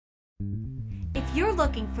you're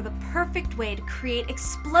looking for the perfect way to create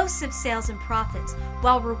explosive sales and profits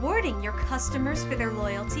while rewarding your customers for their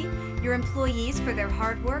loyalty, your employees for their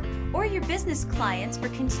hard work, or your business clients for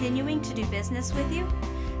continuing to do business with you,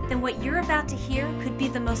 then what you're about to hear could be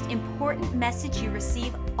the most important message you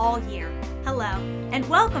receive all year. Hello, and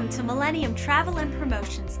welcome to Millennium Travel and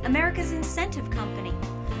Promotions, America's incentive company.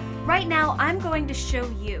 Right now, I'm going to show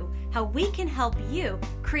you how we can help you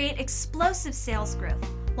create explosive sales growth,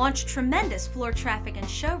 launch tremendous floor traffic and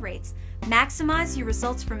show rates, maximize your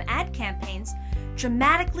results from ad campaigns,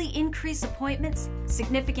 dramatically increase appointments,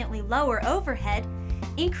 significantly lower overhead,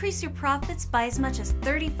 increase your profits by as much as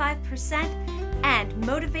 35%, and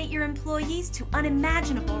motivate your employees to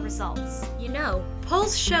unimaginable results. You know,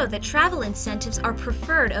 polls show that travel incentives are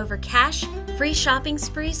preferred over cash, free shopping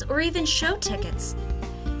sprees, or even show tickets.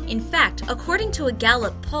 In fact, according to a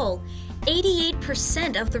Gallup poll,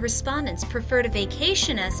 88% of the respondents preferred a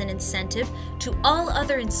vacation as an incentive to all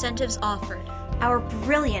other incentives offered. Our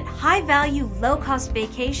brilliant, high-value, low-cost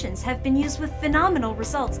vacations have been used with phenomenal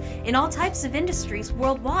results in all types of industries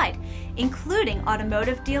worldwide, including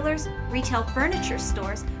automotive dealers, retail furniture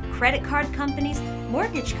stores, credit card companies,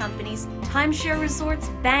 mortgage companies, timeshare resorts,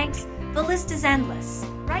 banks. The list is endless.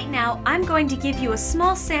 Right now, I'm going to give you a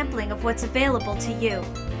small sampling of what's available to you.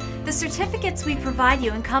 The certificates we provide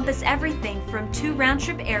you encompass everything from 2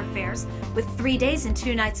 round-trip airfares with 3 days and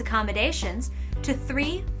 2 nights accommodations to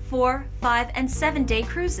 3, 4, 5, and 7-day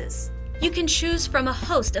cruises. You can choose from a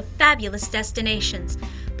host of fabulous destinations,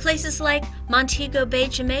 places like Montego Bay,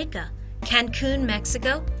 Jamaica, Cancun,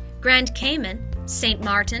 Mexico, Grand Cayman, St.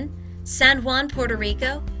 Martin, San Juan, Puerto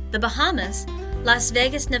Rico, the Bahamas, Las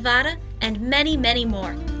Vegas, Nevada, and many, many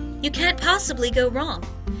more. You can't possibly go wrong.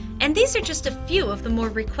 And these are just a few of the more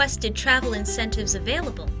requested travel incentives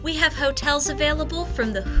available. We have hotels available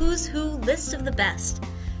from the who's who list of the best,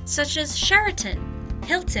 such as Sheraton,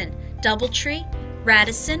 Hilton, Doubletree,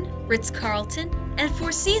 Radisson, Ritz-Carlton, and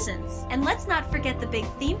Four Seasons. And let's not forget the big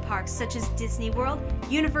theme parks such as Disney World,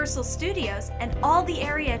 Universal Studios, and all the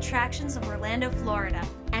area attractions of Orlando, Florida.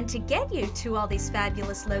 And to get you to all these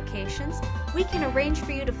fabulous locations, we can arrange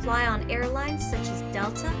for you to fly on airlines such as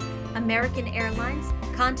Delta, American Airlines,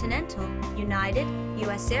 Continental, United,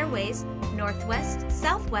 US Airways, Northwest,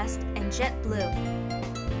 Southwest, and JetBlue.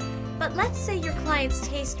 But let's say your client's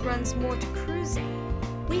taste runs more to cruising.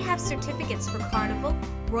 We have certificates for Carnival,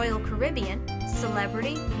 Royal Caribbean,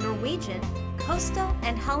 Celebrity, Norwegian, Coastal,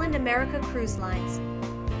 and Holland America cruise lines.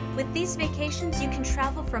 With these vacations, you can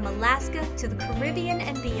travel from Alaska to the Caribbean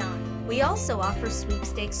and beyond. We also offer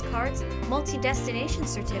sweepstakes cards, multi-destination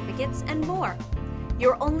certificates, and more.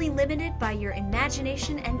 You're only limited by your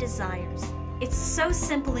imagination and desires. It's so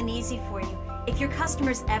simple and easy for you. If your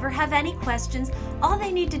customers ever have any questions, all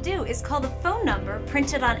they need to do is call the phone number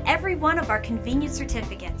printed on every one of our convenient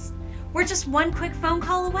certificates. We're just one quick phone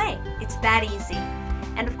call away. It's that easy.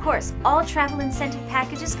 And of course, all travel incentive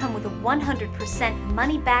packages come with a 100%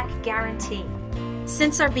 money-back guarantee.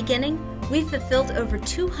 Since our beginning, we've fulfilled over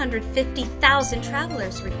 250,000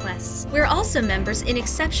 travelers' requests. We're also members in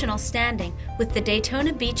exceptional standing with the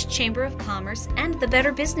Daytona Beach Chamber of Commerce and the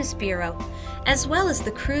Better Business Bureau, as well as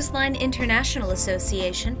the Cruise Line International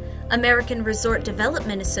Association, American Resort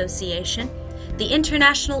Development Association, the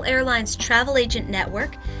International Airlines Travel Agent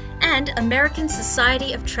Network, and American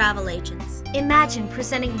Society of Travel Agents. Imagine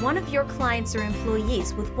presenting one of your clients or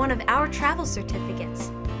employees with one of our travel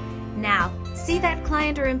certificates. Now, see that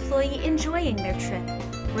client or employee enjoying their trip,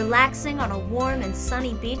 relaxing on a warm and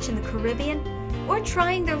sunny beach in the Caribbean, or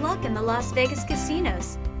trying their luck in the Las Vegas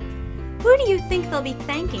casinos. Who do you think they'll be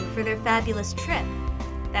thanking for their fabulous trip?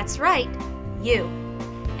 That's right, you.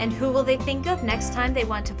 And who will they think of next time they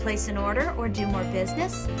want to place an order or do more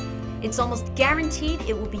business? It's almost guaranteed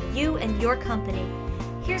it will be you and your company.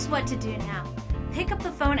 Here's what to do now. Pick up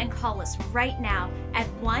the phone and call us right now at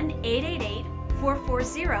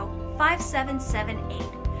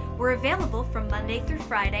 1-888-440-5778. We're available from Monday through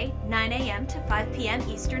Friday, 9 a.m. to 5 p.m.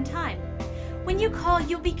 Eastern Time. When you call,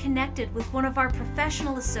 you'll be connected with one of our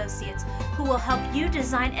professional associates who will help you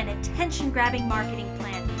design an attention-grabbing marketing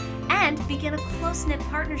plan and begin a close-knit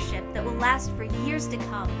partnership that will last for years to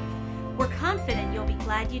come. We're confident you'll be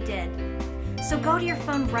glad you did. So go to your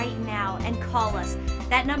phone right now and call us.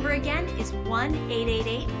 That number again is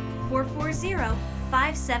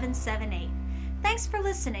 1-888-440-5778. Thanks for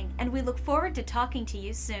listening, and we look forward to talking to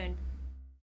you soon.